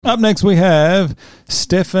Up next, we have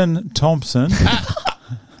Stephen Thompson.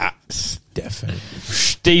 Stephen.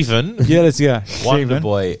 Yeah, let's go.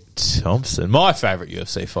 Wonderboy Thompson. My favourite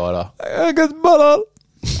UFC fighter. Stephen. That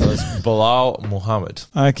was Bilal Muhammad.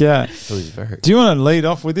 Okay. Who is very. Do you want to lead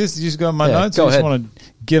off with this? You just got my notes? go I just ahead. want to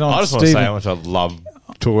get on I just want to Stephen. say how much I love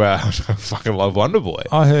talk about how much I fucking love Wonderboy.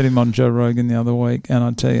 I heard him on Joe Rogan the other week, and I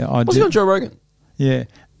tell you, Was he on Joe Rogan? Yeah,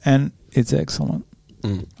 and it's excellent.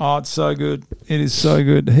 Mm. Oh, it's so good. It is so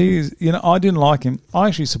good. He is, I didn't like him. I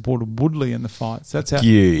actually supported Woodley in the fights. That's how.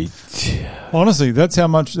 Honestly, that's how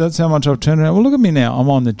much I've turned around. Well, look at me now. I'm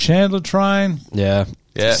on the Chandler train. Yeah.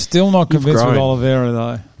 Yeah. Still not You've convinced with grown. Oliveira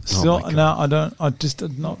though. Still, my God. no, I don't. I just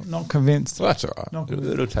not convinced. Well, that's all right. Not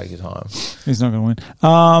It'll take your time. He's not going to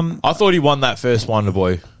win. I thought he won that first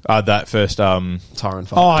Wonderboy. That first. Tyron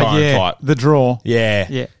fight. Oh Tyron yeah, fight. the draw. Yeah.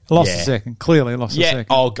 Yeah, lost Yeah. a second. Clearly lost a Yeah. second.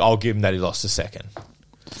 I'll give him that he lost a second.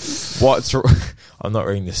 What's? I'm not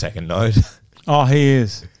reading the second note. Oh, he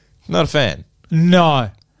is. Not a fan. No,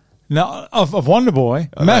 of Wonderboy,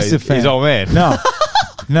 I know, massive he's fan. old man.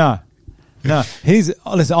 No.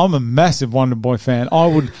 Listen, I'm a massive Wonderboy fan. I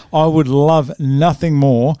would love nothing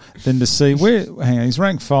more than to see hang on, he's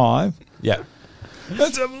ranked 5. Yeah.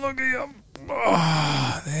 Let's have a look at him.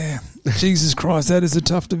 Oh, there. Jesus Christ, that is a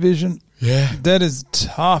tough division. Yeah. That is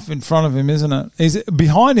tough in front of him, isn't it?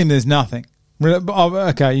 Behind him, there's nothing.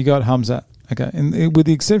 Okay, you got Hamzat. Okay, and with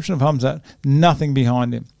the exception of Hamzat, nothing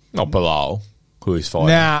behind him. Not Bilal, who he's fighting.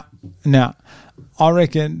 Nah. I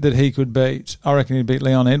reckon that he could beat. I reckon he'd beat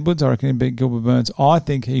Leon Edwards. I reckon he'd beat Gilbert Burns. I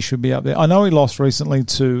think he should be up there. I know he lost recently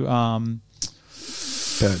to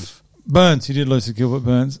Burns. He did lose to Gilbert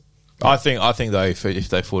Burns. I think though if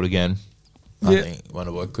they fought again, I think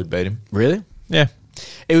Wonderboy could beat him. Really? Yeah.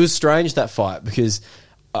 It was strange, that fight, because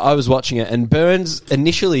I was watching it, and Burns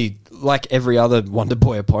initially, like every other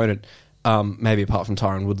Wonderboy opponent, maybe apart from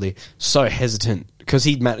Tyron Woodley, so hesitant because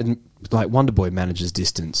Wonderboy manages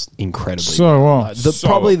distance incredibly. So well. Like, So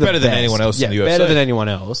probably well. the Better than best. anyone else in the UFC. Better than anyone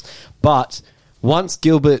else. But once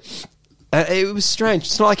Gilbert, it was strange.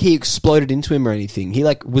 It's not like he exploded into him or anything. He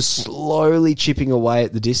was slowly chipping away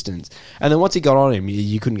at the distance, and then once he got on him,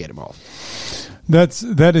 you couldn't get him off. That's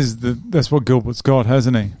what Gilbert's got,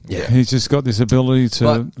 hasn't he? Yeah. He's just got this ability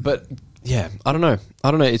to. But yeah, I don't know.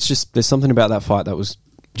 It's just there's something about that fight that was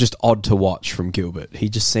just odd to watch from Gilbert. He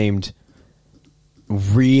just seemed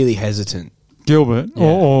really hesitant. Gilbert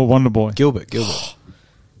or Wonderboy. Gilbert.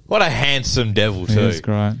 What a handsome devil He too. is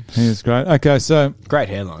great. He is great. Okay, so Great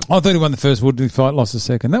hairline. I thought he won the first Woodley fight, lost the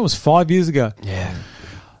second. That was 5 years ago. Yeah.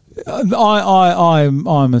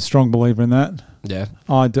 I'm a strong believer in that. Yeah.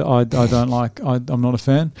 I don't like. I'm not a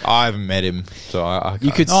fan. I haven't met him, so I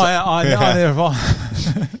You could I know.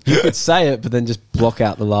 you could say it, but then just block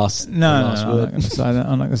out the last No, last I'm not word. going to say that.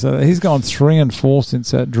 I'm not going to say that. He's gone 3-4 since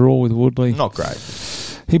that draw with Woodley. not great.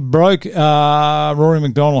 He broke Rory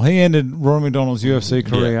McDonald. He ended Rory McDonald's UFC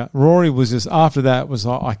career. Yeah. Rory was just, after that, was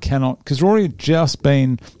like, I cannot, because Rory had just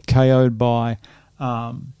been KO'd by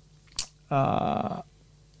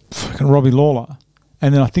fucking Robbie Lawler.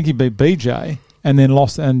 And then I think he beat BJ and then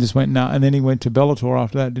lost and just went, no. And then he went to Bellator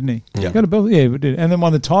after that, didn't he? Yeah. Go to Bellator? Yeah, he did. And then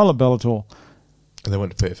won the Tyler Bellator, And they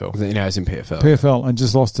went to PFL. He's in PFL. PFL, and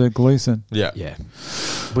just lost to Gleason. Yeah. Yeah.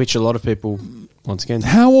 Which a lot of people, once again,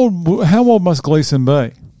 How old must Gleason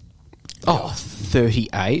be?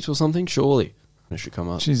 38 or something, surely. It should come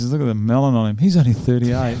up. Jesus, look at the melon on him. He's only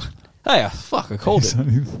 38. Hey, fuck, I called He's it.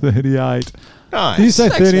 only 38. Nice. Did you say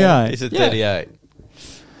Thanks, 38? He's at Yeah. 38.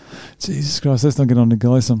 Jesus Christ, let's not get on to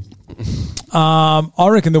Gleason. I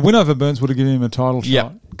reckon the win over Burns would have given him a title Yep.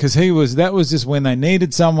 shot. Because that was just when they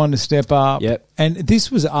needed someone to step up. Yep. And this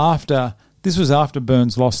was after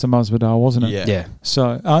Burns lost to Masvidal, wasn't it? Yeah. Yeah.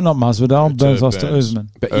 So, not Masvidal, Burns lost to Usman.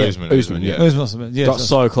 But Usman, yeah. Usman lost to Burns. Yeah, Got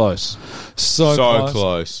so close. so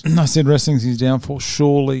close. I said wrestling's his downfall.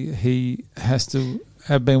 Surely he has to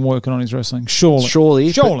have been working on his wrestling.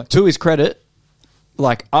 Surely. But to his credit,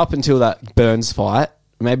 up until that Burns fight,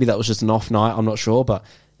 maybe that was just an off night, I'm not sure, but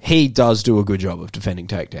he does do a good job of defending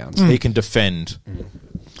takedowns. He can defend.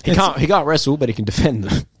 He can't wrestle, but he can defend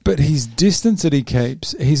them. But his distance that he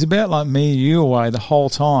keeps, he's about like me, you away the whole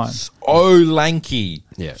time. So lanky.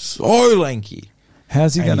 Yeah. So lanky.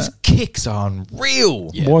 How's he And going his to... kicks are unreal.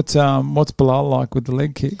 Yeah. What's Bilal like with the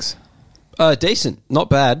leg kicks? Decent, not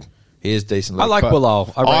bad. He is decent. I like but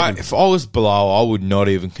Bilal. I rate him. if I was Bilal, I would not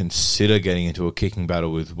even consider getting into a kicking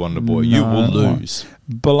battle with Wonderboy. You will lose.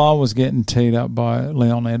 Bilal was getting teed up by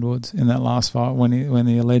Leon Edwards in that last fight when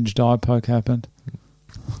the alleged eye poke happened.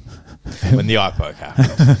 when the eye poke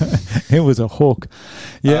happened. It was a hook.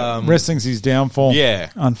 Yeah, wrestling's his downfall. Yeah.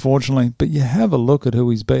 Unfortunately. But you have a look at who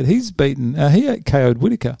he's beat. He's beaten, he KO'd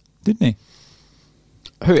Whitaker, didn't he?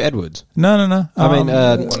 Who, Edwards? No. I mean,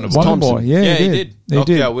 Wonder Thompson. Boy. Yeah, he did. He Knocked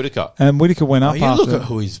did. out Whitaker. And Whitaker went up You after. look at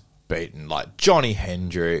who he's beaten, like Johnny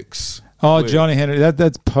Hendricks. Oh, Johnny Hendricks.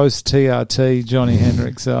 That's post TRT Johnny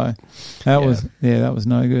Hendricks. So that was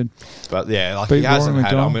no good. But yeah, like Beat he hasn't Rory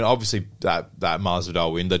had. McDonald. I mean, obviously that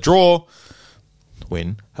Masvidal win, the draw,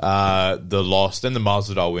 win, the loss, then the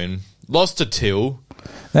Masvidal win, lost to Till.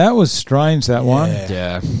 That was strange. That one.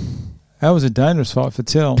 Yeah. That was a dangerous fight for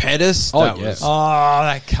Till. Pettis. Oh, that yeah. was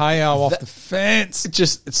That KO off the fence.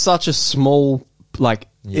 It's such a small, like,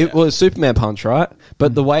 it was Superman punch, right?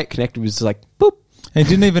 But the way it connected was like, boop. He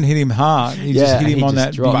didn't even hit him hard. He just hit him he on just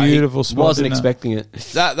that dropped. beautiful spot. Wasn't didn't it? expecting it.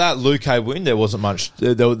 that Luke win. There wasn't much.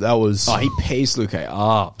 That was. Oh, he pieced Luke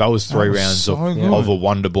up. That was 3 was rounds so of good. a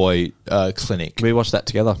Wonder Boy clinic. We watched that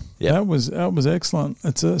together. Yeah. That was excellent.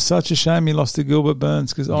 It's such a shame he lost to Gilbert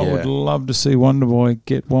Burns because I Yeah. would love to see Wonder Boy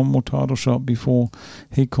get one more title shot before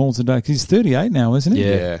he calls it a day. 'Cause he's 38 now, isn't he?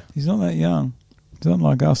 Yeah. He's not that young. He's not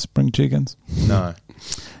like us spring chickens. No.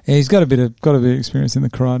 Yeah, he's got a bit of experience in the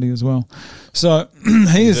karate as well. So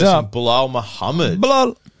he is up. Bilal Muhammad.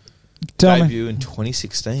 Bilal. Tell me, Debut in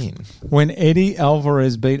 2016. when Eddie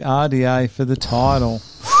Alvarez beat RDA for the title.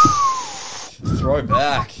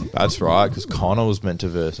 Throwback. That's right, because Conor was meant to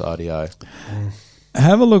verse RDA.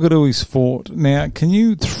 Have a look at who he's fought. Now, can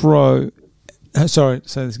you throw... Sorry,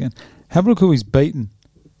 say this again. Have a look who he's beaten.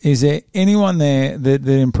 Is there anyone there that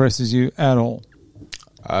impresses you at all?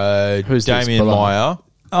 Who's this, Damian Bilal? Meyer.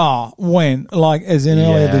 Oh, when? Like, as in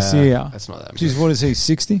earlier this year? That's not that. Jeez, what is he,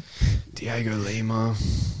 60? Diego Lima.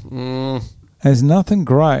 There's nothing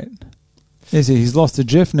great. Is he? He's lost to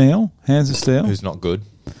Jeff Neal, hands of steel. Who's not good.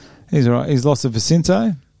 He's all right. He's lost to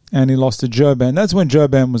Vicente, and he lost to Joban. That's when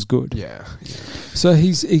Joban was good. Yeah. So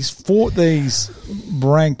he's fought these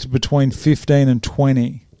ranked between 15 and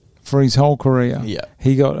 20 for his whole career. Yeah.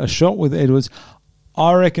 He got a shot with Edwards.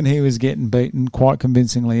 I reckon he was getting beaten quite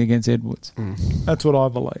convincingly against Edwards. That's what I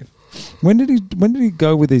believe. When did he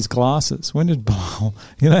go with his glasses? When did Bilal,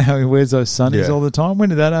 you know how he wears those sunnies Yeah. all the time? When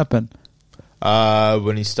did that happen?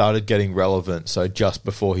 When he started getting relevant, so just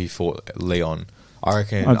before he fought Leon. I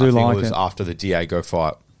think like it was it. after the Diego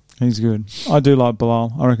fight. He's good. I do like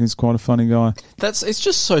Bilal. I reckon he's quite a funny guy. It's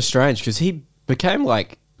just so strange because he became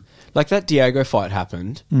like that Diego fight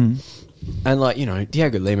happened. And, like, you know,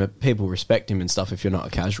 Diego Lima, people respect him and stuff if you're not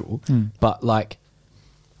a casual. But, like,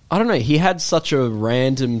 I don't know, he had such a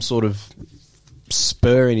random sort of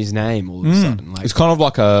spur in his name all of a sudden. Like, It's kind of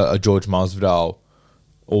like a George Masvidal,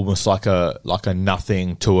 almost like a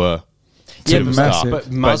nothing to a yeah, massive. but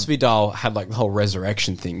Masvidal had, like, the whole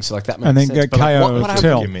resurrection thing, so, like, that makes And then sense. get But, like, KO what of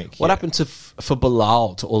Till. happened, what happened for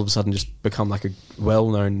Bilal to all of a sudden just become, like, a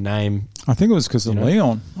well-known name? I think it was because of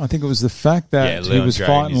Leon. I think it was the fact that Yeah, he Leon was dragged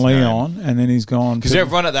fighting his Leon and then he's gone. because to-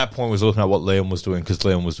 everyone at that point was looking at what Leon was doing because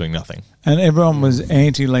Leon was doing nothing. And everyone was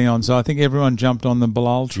anti-Leon, so I think everyone jumped on the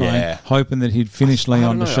Bilal train, Yeah. hoping that he'd finish I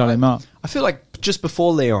Leon don't to know, shut him up. I feel like just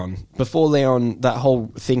before Leon, that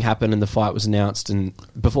whole thing happened and the fight was announced, and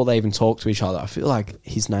before they even talked to each other, I feel like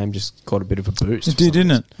his name just got a bit of a boost. It did,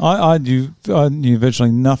 didn't it? I knew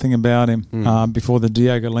virtually nothing about him before the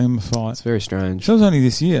Diego Lima fight. It's very strange. So it was only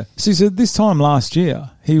this year. See, so this time last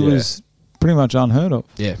year, he was pretty much unheard of.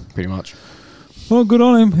 Yeah, pretty much. Well, good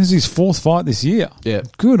on him. This is his 4th fight this year. Yeah.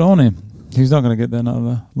 Good on him. He's not going to get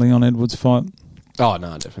another Leon Edwards fight. Oh,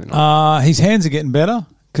 no, definitely not. His hands are getting better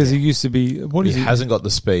because he used to be... What is He he? hasn't got the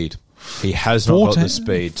speed. He has not got the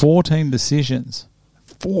speed. 14 decisions.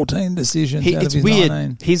 14 decisions out It's of his weird.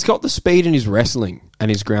 19. He's got the speed in his wrestling and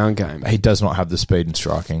his ground game. He does not have the speed in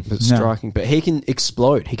striking. But striking, but he can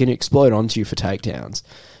explode. He can explode onto you for takedowns.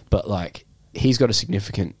 But, like, he's got a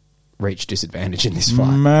significant reach disadvantage in this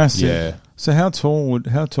fight. Massive. Yeah. So how tall would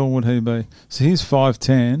he be? So he's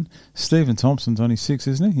 5'10". Stephen Thompson's only 6,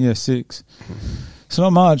 isn't he? Yeah, 6. So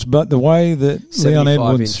not much, but the way that Leon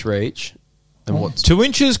 75 Edwards... inch reach. And what's 2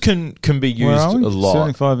 inches can be Where used are a we?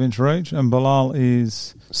 lot. 75-inch reach, and Bilal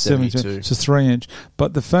is 72. So 3-inch.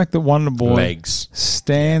 But the fact that Wonder Boy Legs.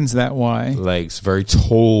 stands that way... Legs, very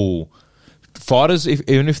tall. Fighters,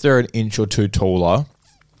 even if they're an inch or two taller,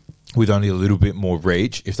 with only a little bit more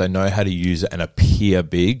reach, if they know how to use it and appear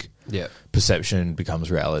big, perception becomes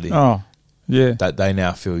reality. Oh, yeah. That they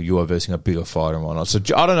now feel you are versing a bigger fighter and whatnot. So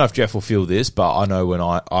I don't know if Jeff will feel this, but I know when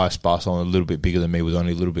I spar someone a little bit bigger than me with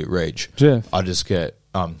only a little bit reach, Jeff. I just get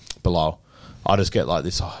Bilal. I just get like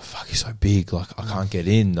this. Oh fuck, he's so big. Like I can't get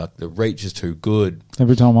in. Like the reach is too good.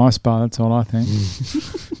 Every time I spar, that's all I think.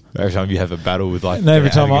 Every time you have a battle with like And every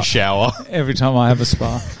time having a shower. Every time I have a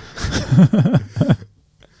spa.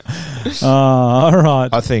 All right.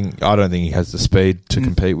 I don't think he has the speed to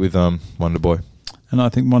compete with Wonderboy. And I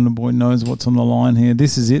think Wonderboy knows what's on the line here.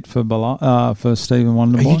 This is it for for Stephen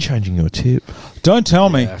Wonderboy. Are you changing your tip? Don't tell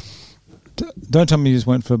me. Yeah. Don't tell me you just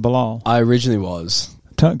went for Bilal. I originally was.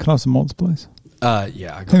 Can I have some mods, please?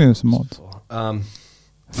 Yeah, I got Give me some mods.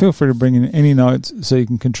 Feel free to bring in any notes so you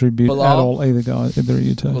can contribute Bilal? at all. Either of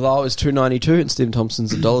you two. Well, I was $2.92 and Stephen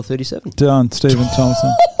Thompson's $1.37. Done, Stephen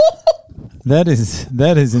Thompson. That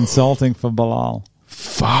is insulting for Bilal.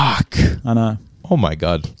 Fuck. I know. Oh my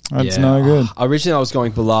God. That's no good. Originally, I was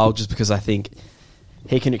going Bilal just because I think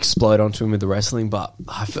he can explode onto him with the wrestling, but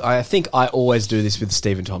I think I always do this with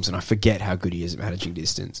Stephen Thompson. I forget how good he is at managing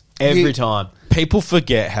distance every time. People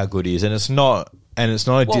forget how good he is, and it's not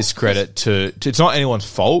a discredit to. It's not anyone's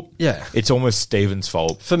fault. Yeah. It's almost Stephen's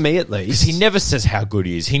fault. For me, at Because least. he never says how good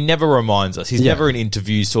he is. He never reminds us. He's never in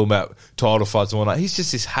interviews talking about title fights and whatnot. He's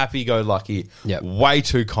just this happy-go-lucky, way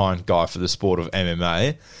too kind guy for the sport of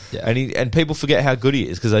MMA. Yeah. And people forget how good he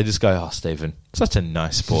is because they just go, oh, Stephen, such a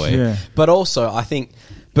nice boy. Yeah. But also, I think,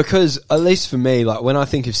 because at least for me, like when I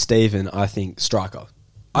think of Stephen, I think striker.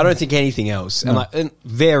 I don't think anything else. And like,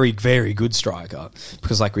 very, very good striker.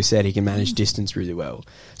 Because like we said, he can manage distance really well.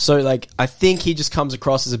 So like, I think he just comes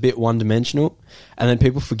across as a bit one-dimensional. And then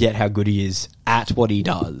people forget how good he is at what he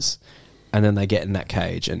does. And then they get in that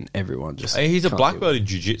cage and everyone just... He's a black belt in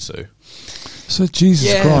jiu-jitsu. So,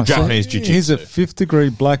 Jesus Christ. Japanese jiu-jitsu. He's a 5th degree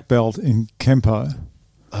black belt in Kempo.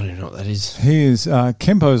 I don't know what that is. He is...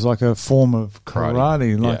 Kempo is like a form of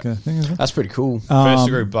karate. Like a thing, isn't it? That's pretty cool. First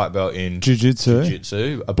degree black belt in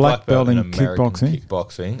jiu-jitsu. A black belt in American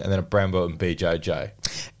kickboxing. and then a brown belt in BJJ.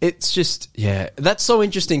 It's just... Yeah. That's so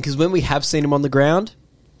interesting because when we have seen him on the ground...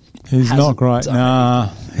 He's not great. Nah.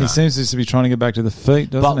 He seems just to be trying to get back to the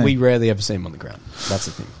feet, doesn't he? But we rarely ever see him on the ground. That's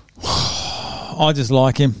the thing. I just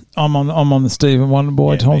like him. I'm on the Stephen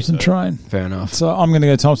Wonderboy Thompson train. Fair enough. So I'm going to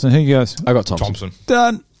go Thompson. Who goes? I got Thompson.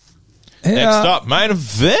 Done. Next up, main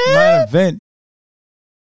event. Main event.